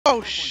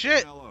Oh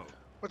shit!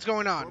 What's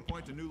going on? 4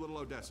 point to New Little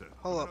Odessa.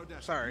 Hold up,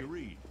 Odessa, sorry. you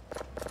read.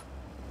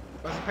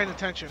 Wasn't paying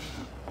attention.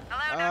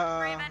 Hello, Dr.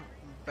 Freeman.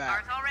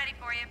 Back. Car's all ready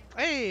for you.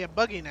 Hey, a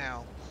Buggy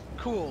now.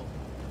 Cool.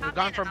 We've Hop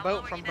gone in from and I'll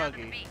boat lower from you down to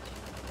the Buggy. beach.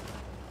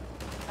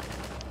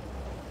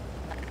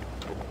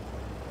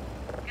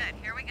 Good,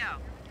 here we go.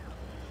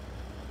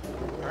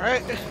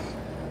 Alright.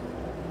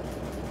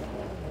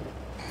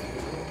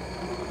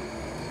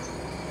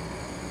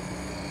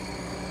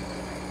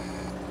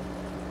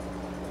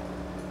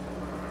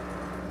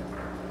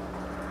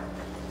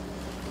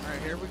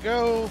 Alright, here we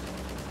go.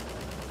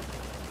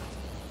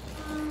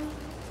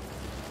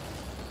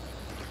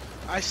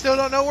 I still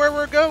don't know where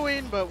we're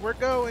going, but we're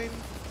going.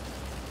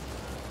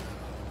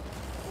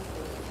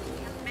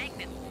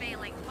 Magnet's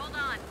failing. Hold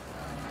on.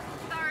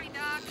 Sorry,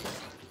 Doc.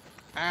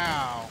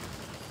 Ow.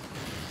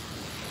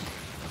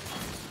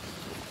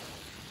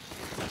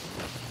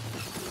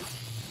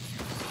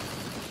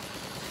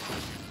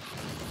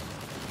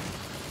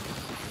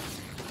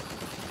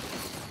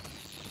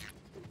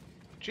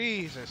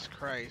 Jesus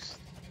Christ.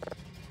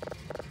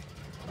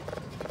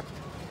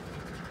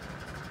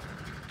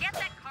 Get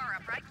that car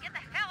up, right? Get the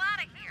hell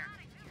out of here.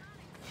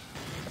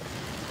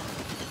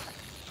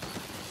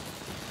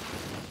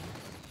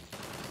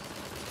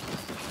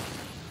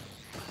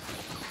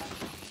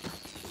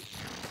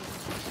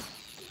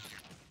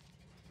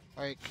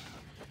 Like,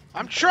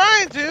 I'm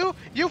trying to!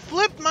 You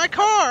flipped my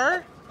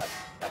car!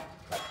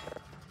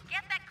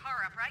 Get that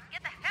car up, right?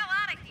 Get the hell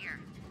out of here.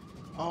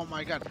 Oh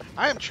my god.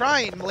 I am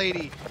trying,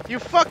 lady. You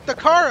fucked the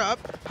car up.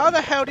 How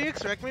the hell do you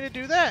expect me to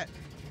do that?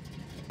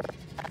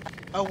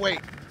 Oh, wait.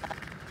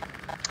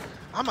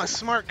 I'm a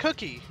smart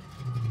cookie.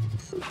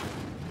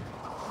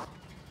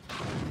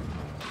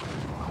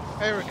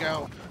 There we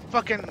go.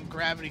 Fucking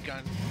gravity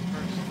gun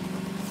first.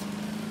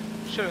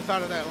 Should have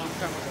thought of that a long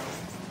time ago.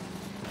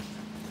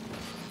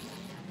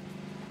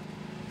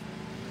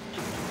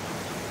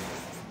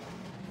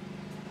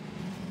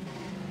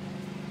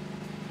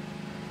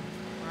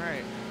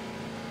 Alright.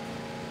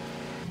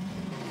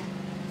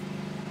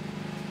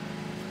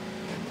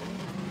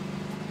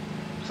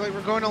 Looks like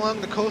we're going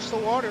along the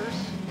coastal waters.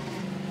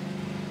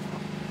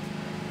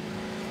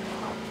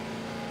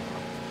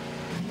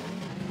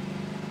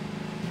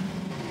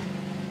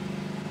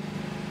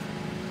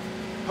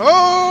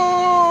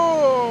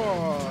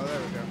 Oh! There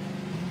we go.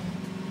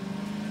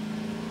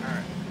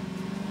 Alright.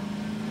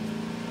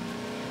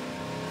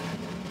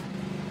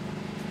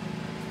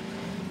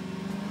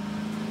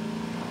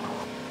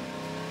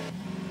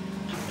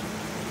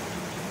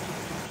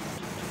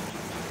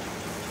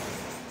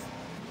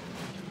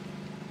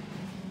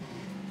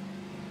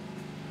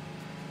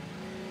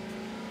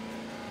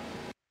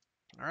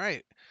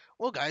 Alright.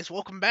 Well, guys,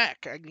 welcome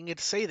back. I didn't get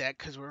to say that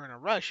because we're in a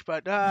rush,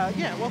 but,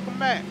 yeah, welcome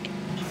back.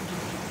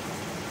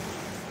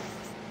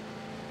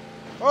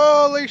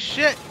 Holy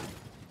shit!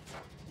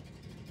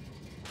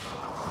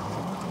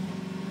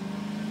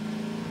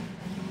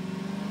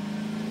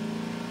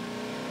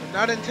 Did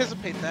not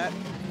anticipate that.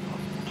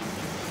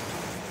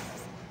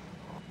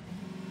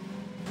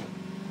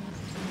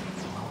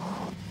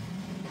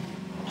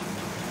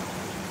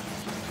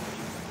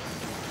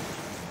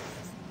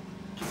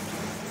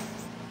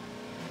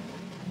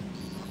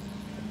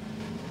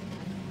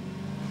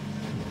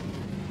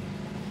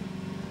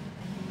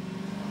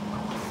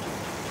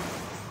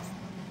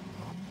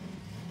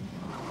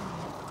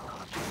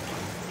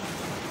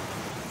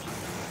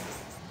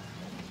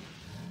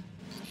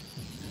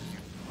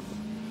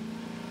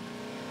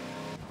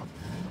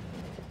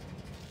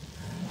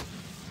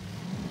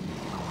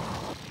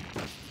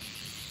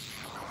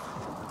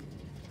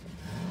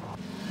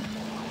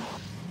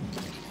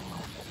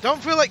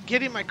 Don't feel like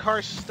getting my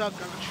car stuck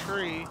on a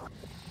tree.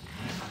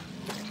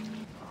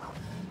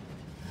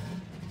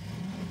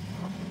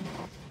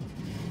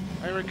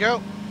 There we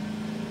go.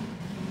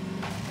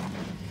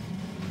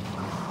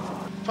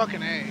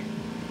 Fucking A.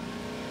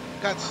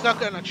 Got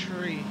stuck on a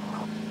tree.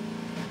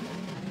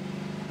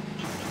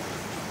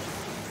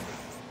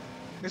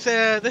 They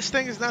say this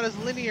thing is not as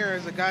linear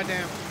as a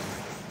goddamn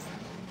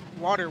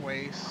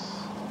waterways.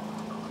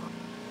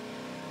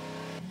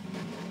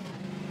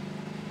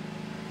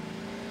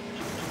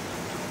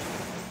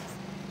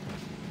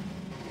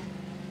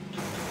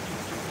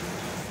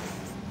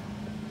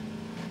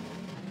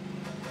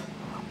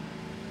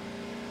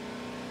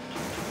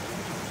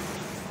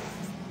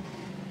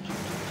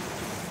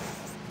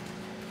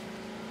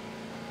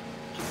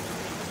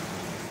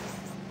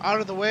 Out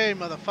of the way,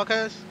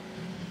 motherfuckers.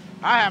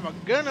 I have a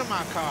gun in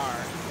my car.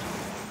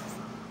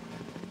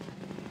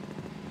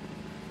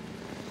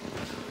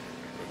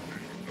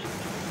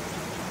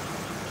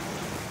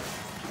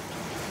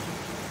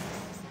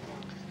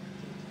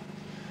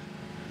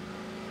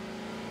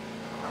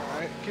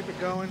 Alright, keep it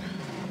going.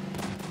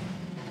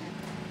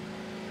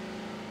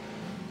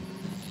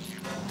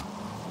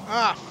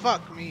 Ah,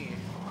 fuck me.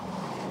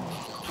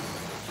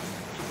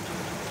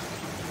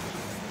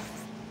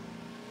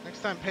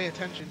 Next time, pay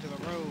attention to the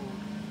road.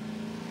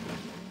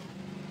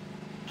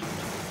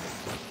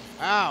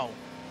 Ow.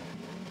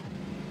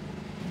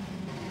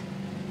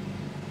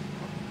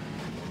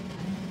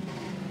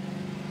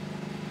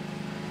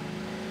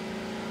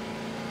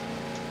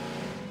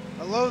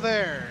 Hello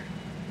there.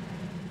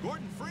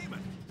 Gordon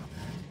Freeman.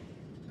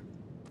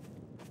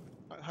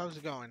 How's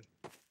it going?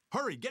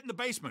 Hurry, get in the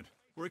basement.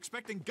 We're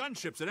expecting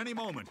gunships at any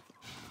moment.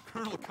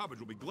 Colonel Cubbage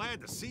will be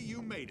glad to see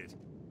you made it.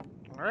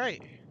 All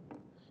right.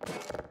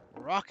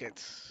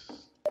 Rockets.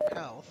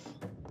 Health.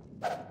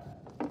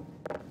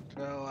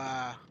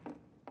 So,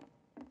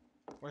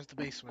 where's the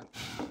basement?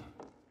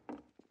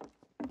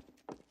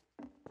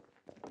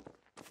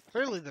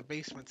 Clearly the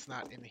basement's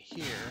not in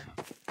here.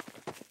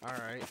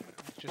 Alright,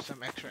 just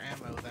some extra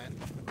ammo then.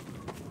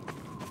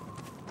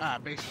 Ah,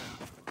 basement.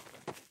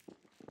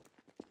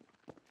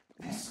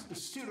 This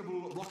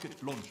steerable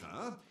rocket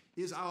launcher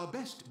is our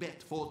best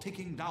bet for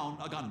taking down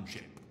a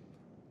gunship.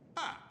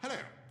 Ah, hello.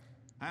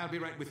 I'll be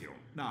right with you.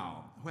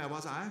 Now, where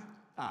was I?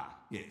 Ah,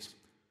 yes.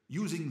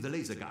 Using the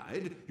laser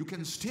guide, you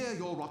can steer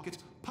your rocket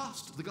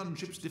past the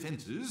gunship's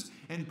defenses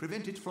and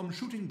prevent it from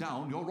shooting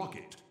down your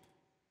rocket.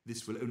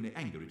 This will only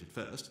anger it at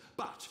first,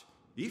 but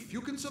if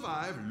you can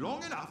survive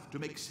long enough to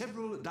make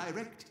several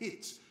direct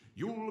hits,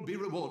 you'll be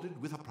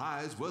rewarded with a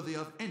prize worthy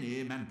of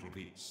any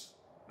mantelpiece.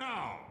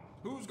 Now,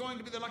 who's going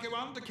to be the lucky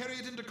one to carry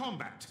it into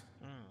combat?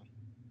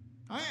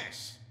 Ah,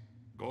 yes,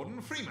 Gordon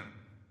Freeman.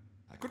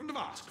 I couldn't have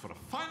asked for a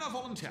finer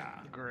volunteer.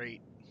 Great.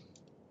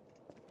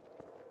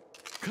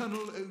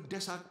 Colonel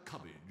Odessa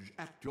Cubbage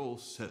at your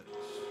service.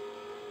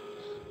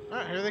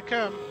 Alright, here they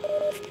come.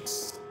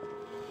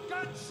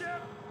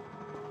 Gunship!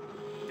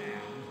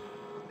 Dan,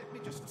 let me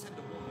just send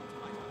a warning to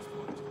Lighthouse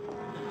for it.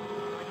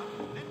 Right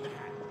up, lend a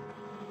hand.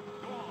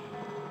 Go on,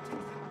 take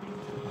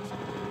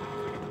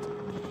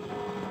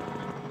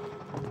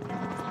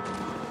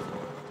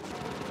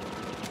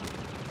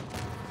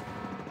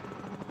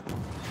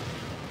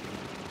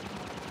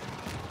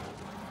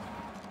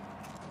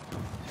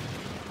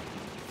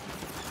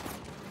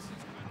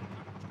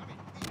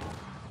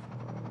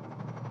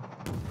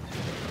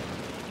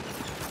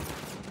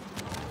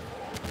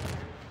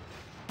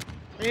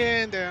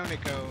And down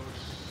it goes.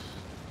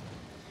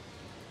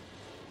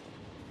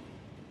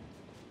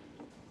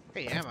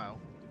 Hey, ammo.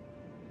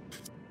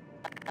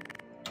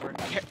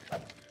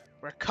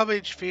 Where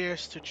Cubbage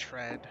fears to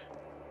tread.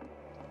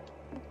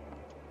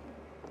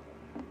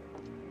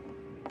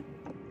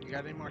 You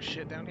got any more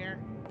shit down here?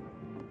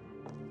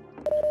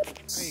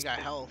 Oh, you got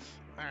health.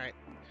 Alright.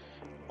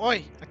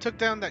 Oi! I took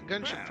down that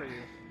gunship for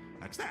you.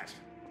 That's that.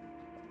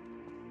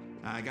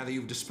 I gather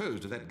you've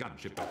disposed of that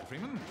gunship, Dr.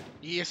 Freeman.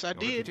 Yes, I Your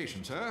did.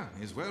 reputation, sir,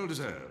 is well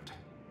deserved.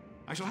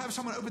 I shall have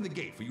someone open the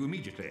gate for you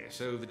immediately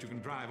so that you can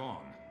drive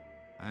on.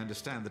 I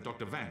understand that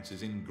Dr. Vance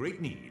is in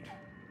great need.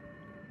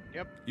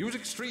 Yep. Use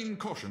extreme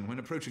caution when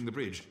approaching the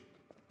bridge.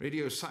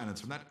 Radio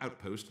silence from that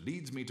outpost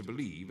leads me to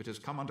believe it has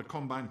come under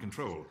Combine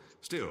control.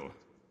 Still,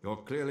 you're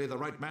clearly the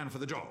right man for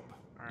the job.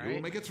 All right.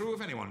 You'll make it through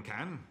if anyone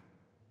can.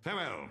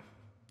 Farewell.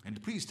 And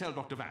please tell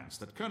Dr. Vance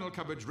that Colonel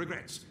Cubbage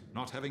regrets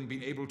not having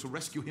been able to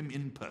rescue him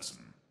in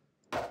person.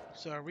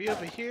 So are we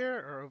over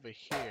here or over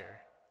here?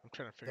 I'm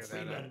trying to figure The that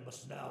out. Freeman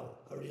must now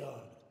hurry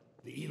on.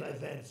 The Eli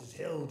Vance is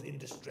held in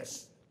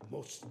distress,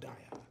 most dire.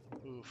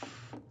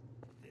 Oof.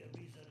 Their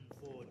reason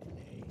for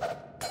delay.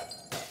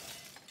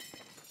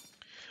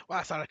 Well,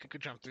 I thought I could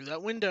jump through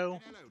that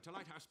window. Hello to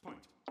Lighthouse Point.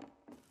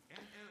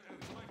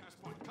 NLO to Lighthouse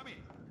Point. Come in.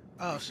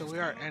 Oh, so we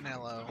are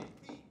NLO. Come in,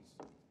 please.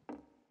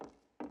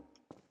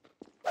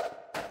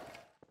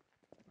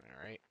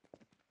 Alright.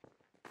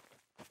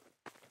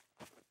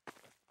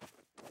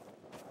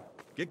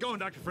 Get going,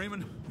 Dr.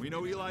 Freeman. We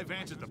know Eli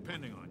Vance is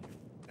depending on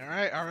you.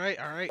 Alright, alright,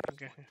 alright.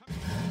 Okay.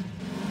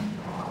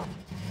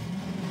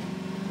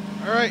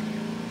 Alright.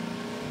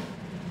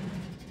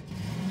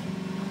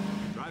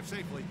 Drive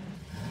safely.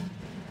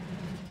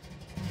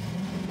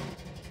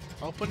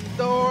 Open the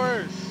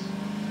doors!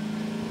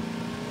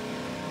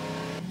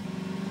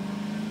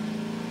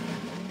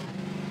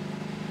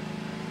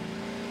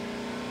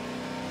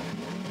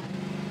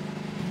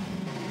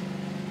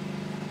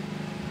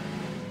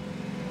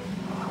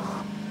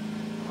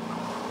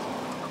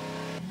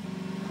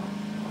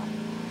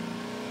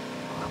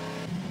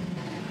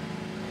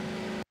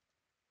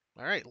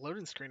 Alright,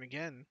 loading screen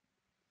again.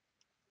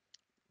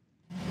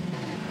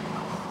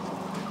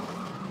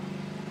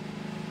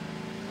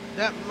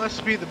 That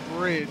must be the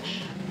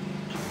bridge.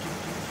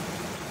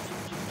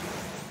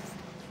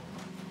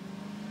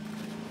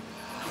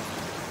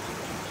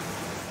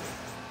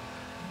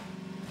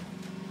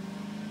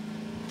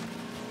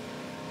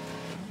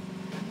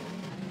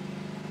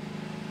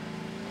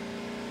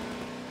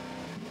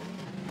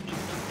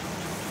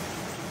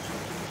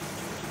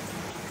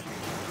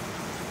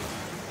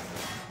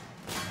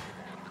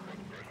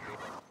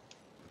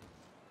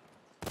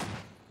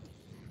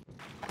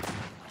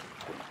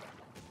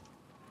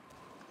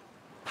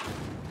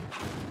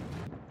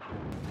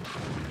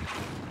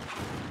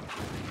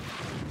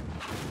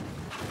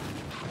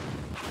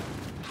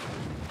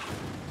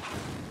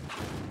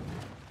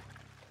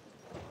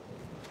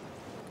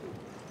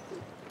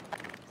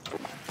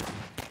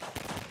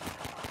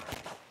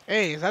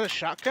 Hey, is that a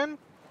shotgun?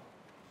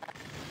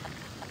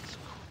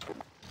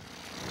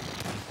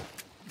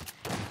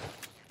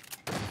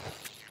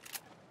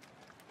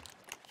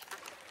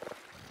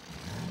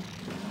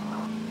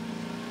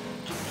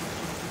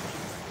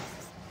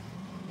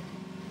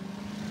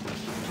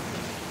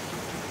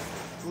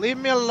 Leave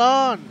me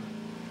alone.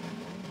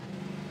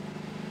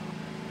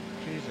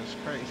 Jesus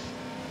Christ.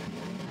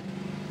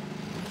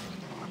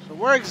 So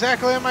where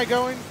exactly am I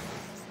going?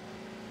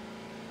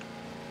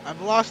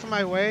 I've lost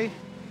my way.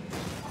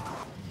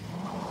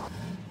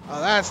 Oh,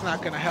 that's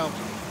not gonna help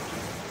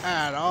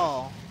at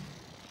all.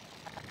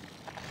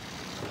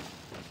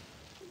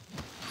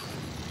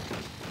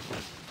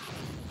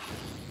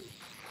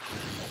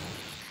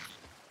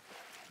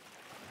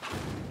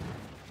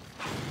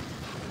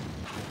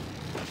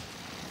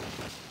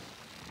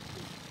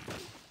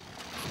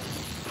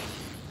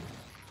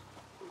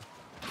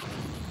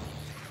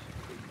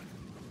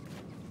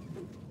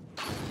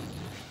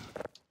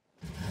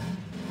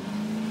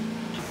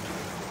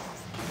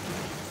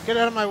 Get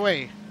out of my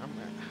way.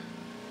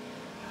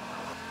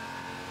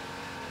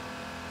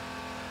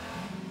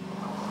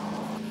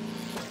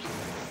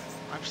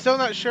 I'm still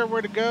not sure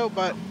where to go,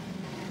 but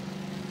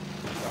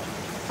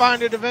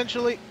find it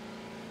eventually.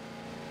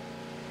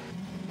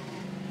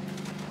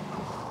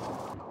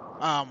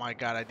 Oh my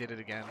god, I did it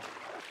again.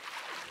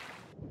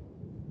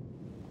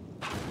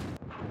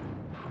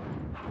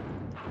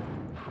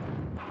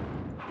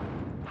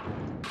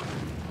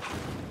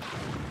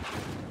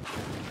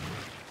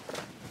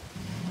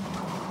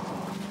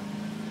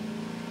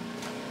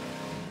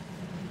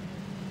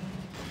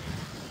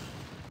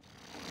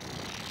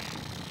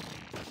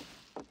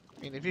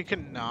 I mean, if you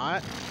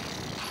cannot...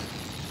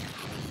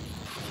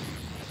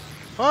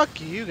 Fuck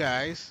you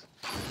guys.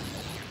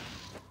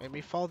 Made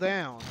me fall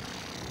down.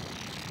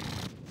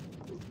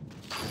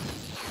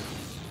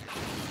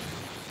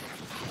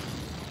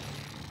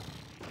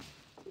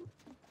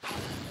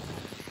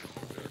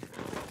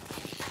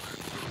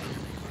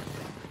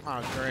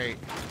 Oh, great.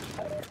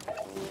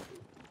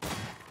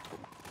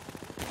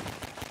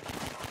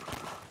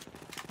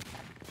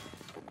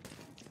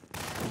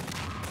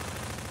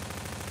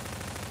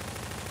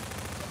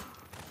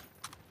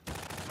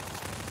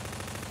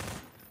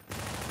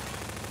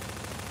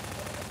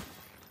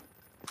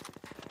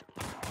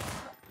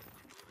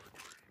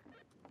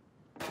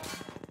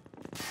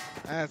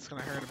 That's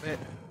gonna hurt a bit.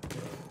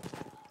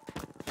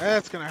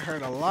 That's gonna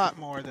hurt a lot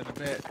more than a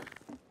bit.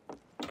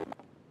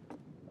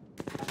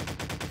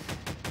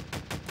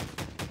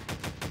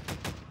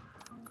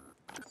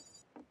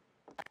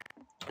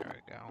 There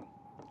we go.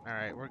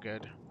 Alright, we're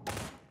good.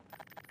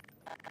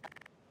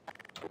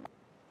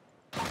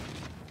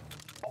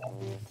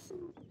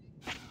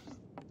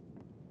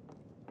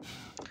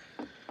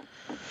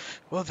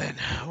 Well then,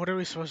 what are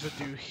we supposed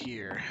to do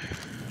here?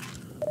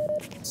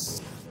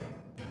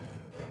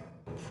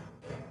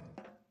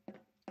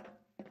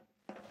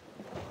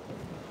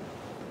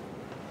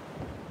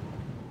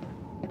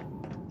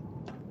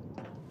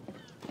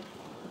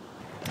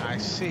 I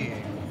see.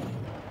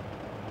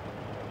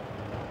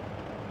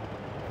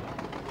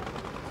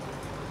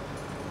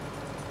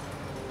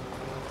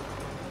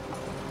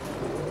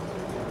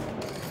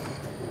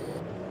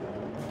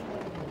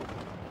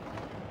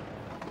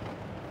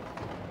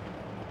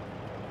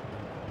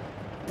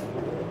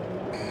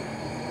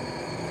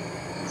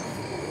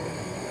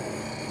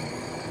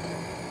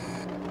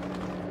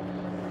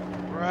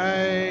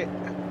 Right.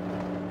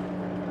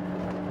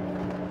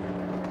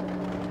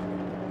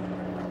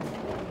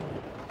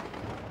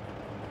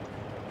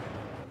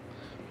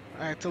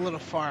 Alright, it's a little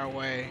far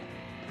away.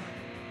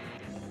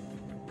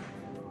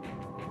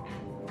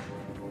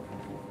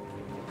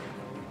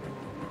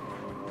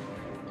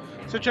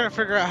 Still trying to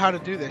figure out how to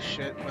do this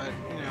shit, but,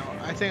 you know,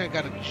 I think I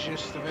got a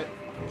gist of it.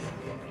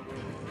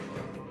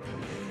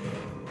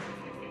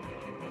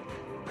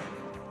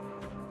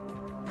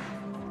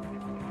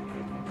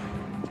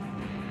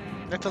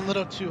 That's a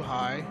little too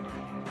high.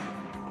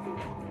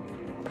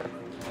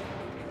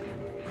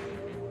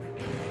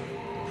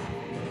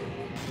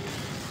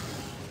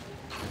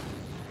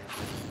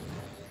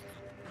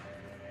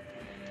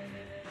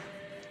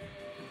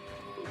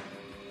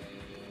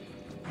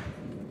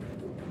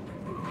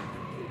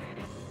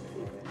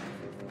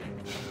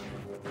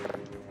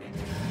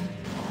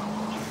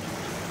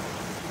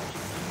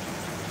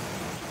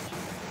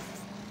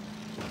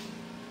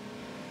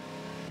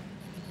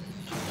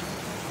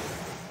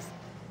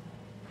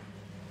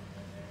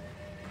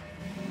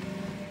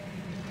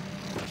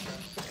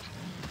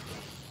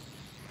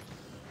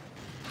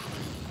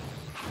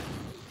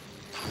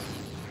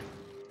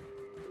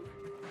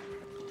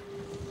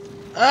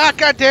 Ah,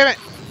 god damn it!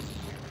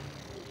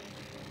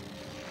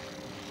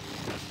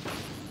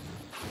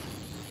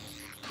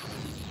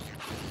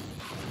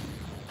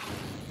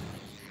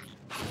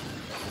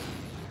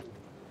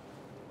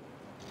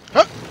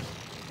 Huh!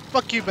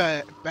 Fuck you,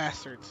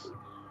 bastards.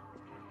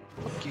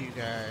 Fuck you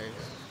guys.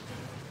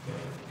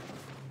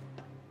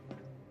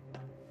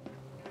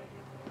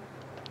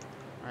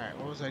 Alright,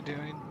 what was I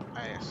doing?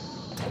 Ah, yes.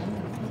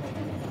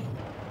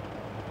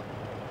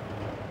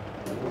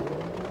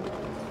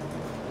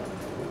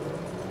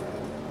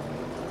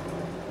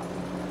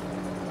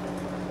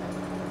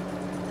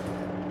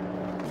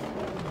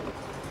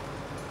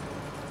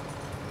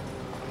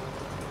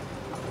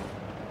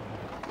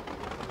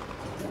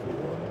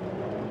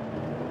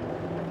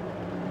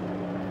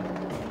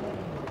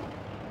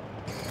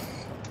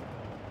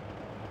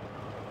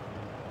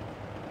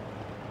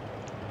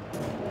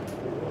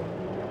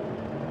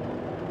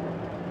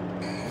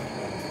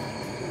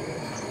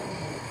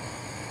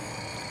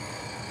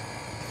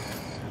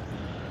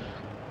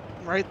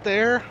 right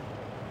there.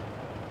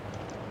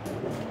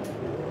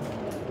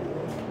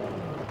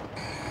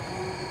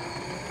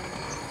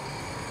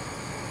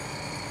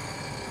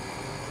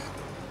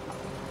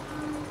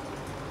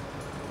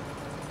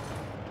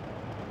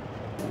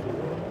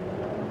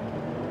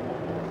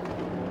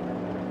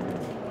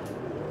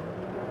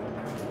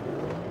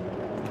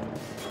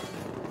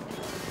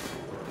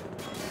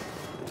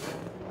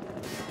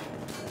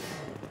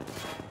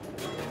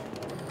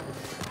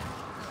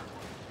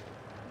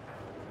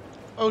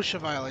 OSHA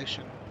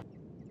violation.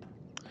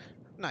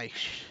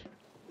 Nice.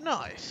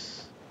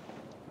 Nice.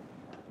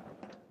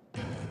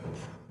 Oh,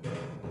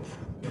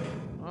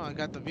 I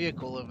got the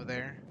vehicle over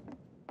there.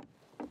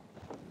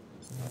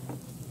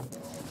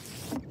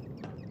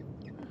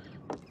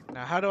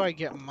 Now, how do I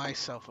get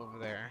myself over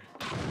there?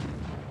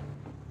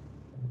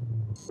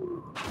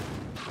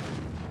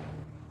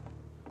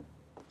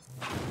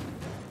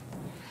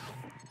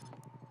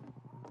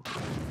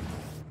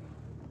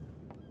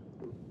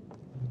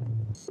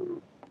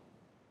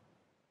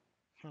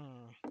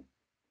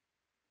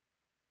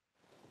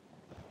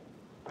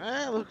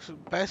 That looks the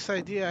best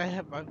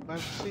idea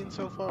I've seen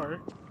so far.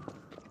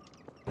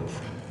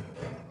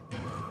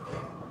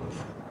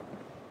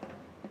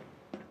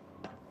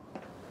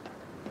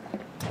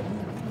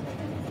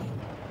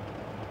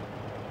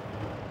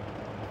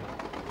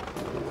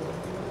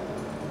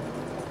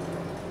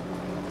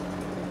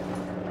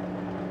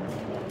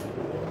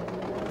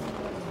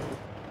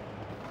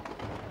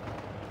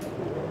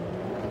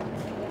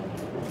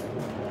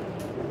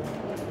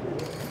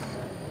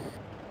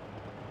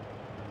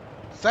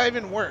 Does that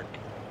even work?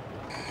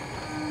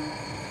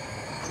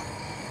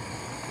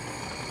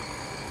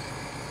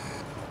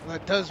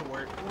 That does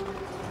work.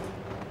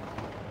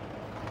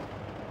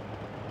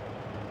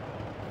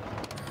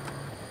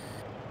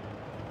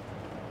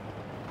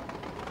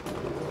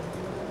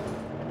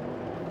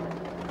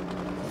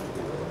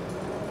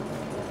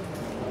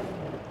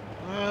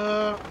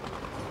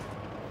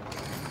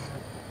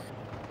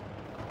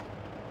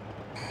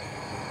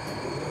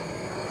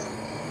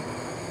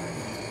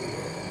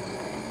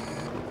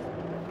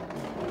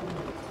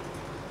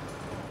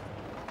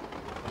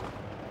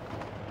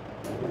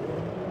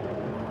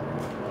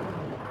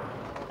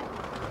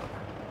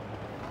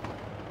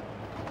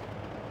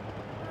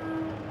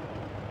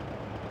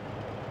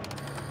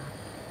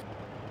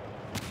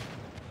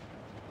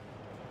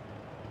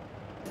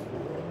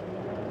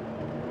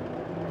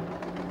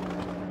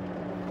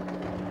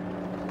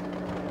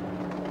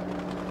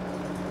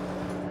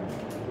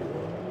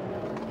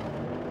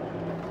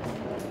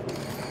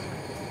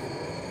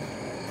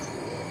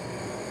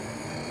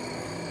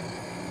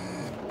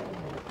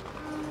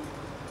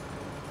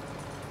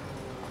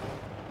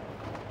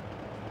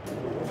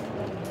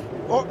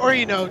 Or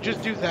you know,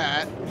 just do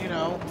that. You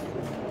know,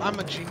 I'm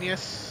a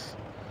genius.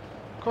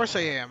 Of course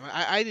I am.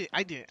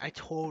 I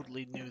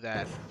totally knew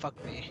that.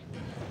 Fuck me.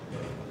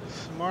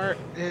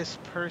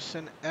 Smartest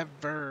person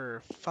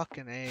ever.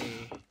 Fucking A.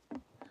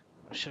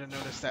 I should have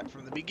noticed that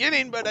from the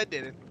beginning, but I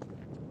didn't.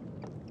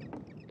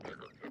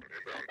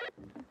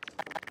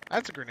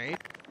 That's a grenade.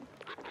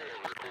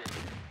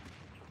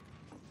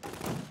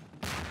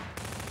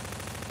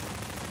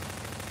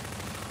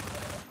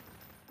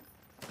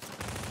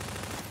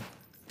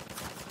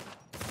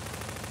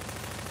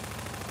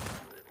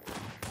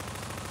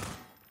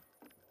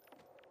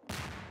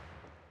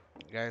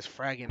 You guys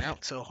fragging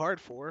out so hard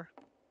for.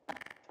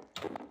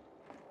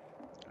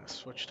 Let's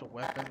switch to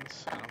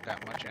weapons. I don't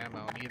got much ammo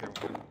on either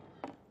one.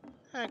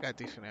 I got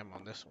decent ammo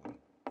on this one.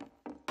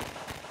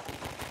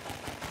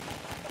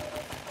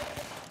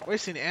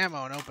 Wasting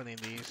ammo and opening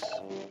these.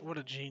 What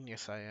a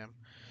genius I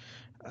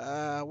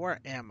am.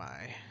 Where am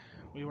I?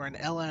 We were in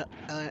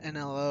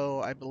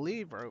NLO, I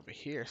believe, or over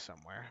here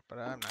somewhere, but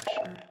I'm not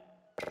sure.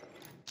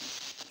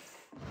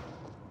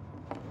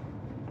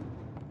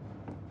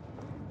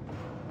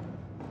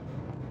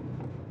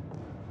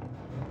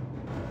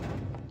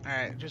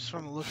 Alright, just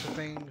from the looks of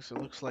things,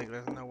 it looks like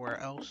there's nowhere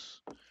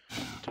else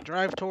to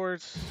drive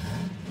towards.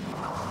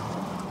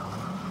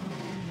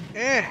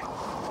 Alright,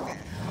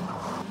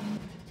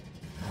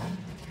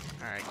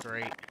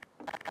 great.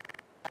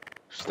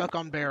 Stuck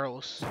on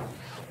barrels.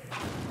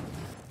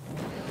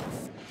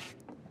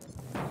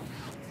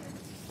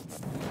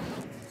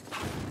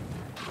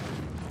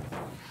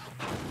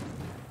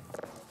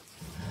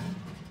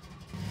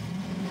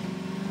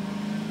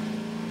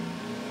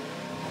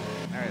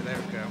 Alright, there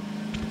we go.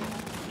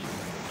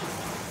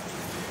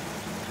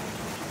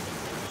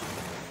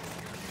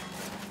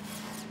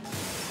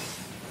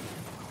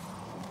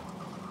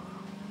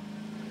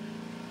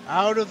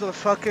 Out of the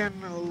fucking...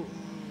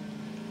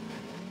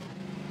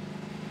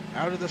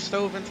 out of the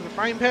stove into the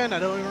frying pan? I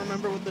don't even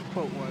remember what the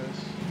quote was.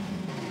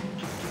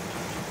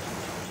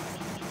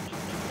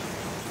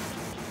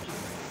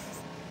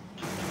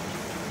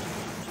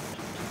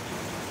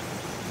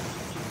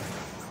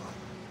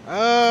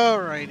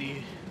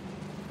 Alrighty.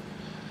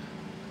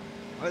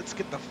 Let's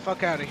get the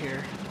fuck out of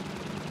here.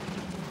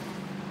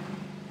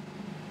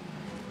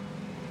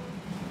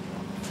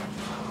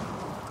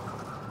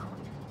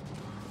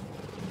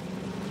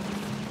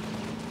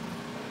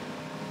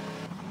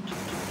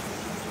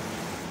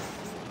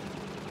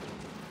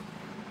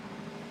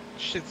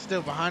 Shit's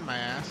still behind my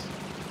ass.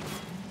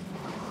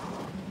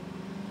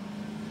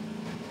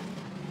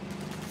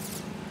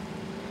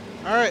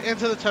 Alright,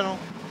 into the tunnel.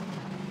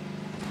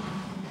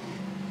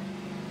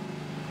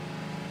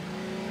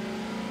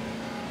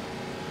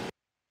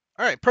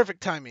 Alright,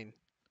 perfect timing.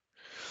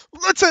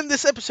 Let's end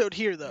this episode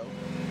here, though.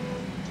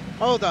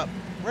 Hold up.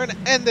 We're gonna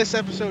end this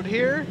episode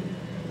here.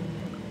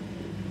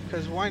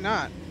 Because why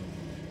not?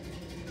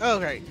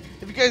 Okay.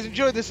 If you guys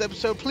enjoyed this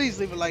episode, please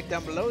leave a like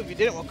down below. If you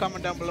didn't, well,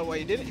 comment down below why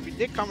you did it. If you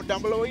did, comment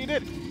down below why you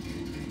did it.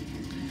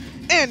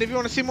 And if you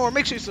want to see more,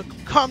 make sure you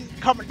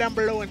comment down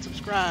below and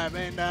subscribe.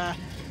 And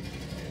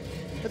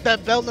hit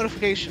that bell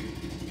notification.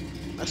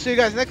 I'll see you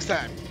guys next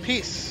time.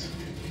 Peace.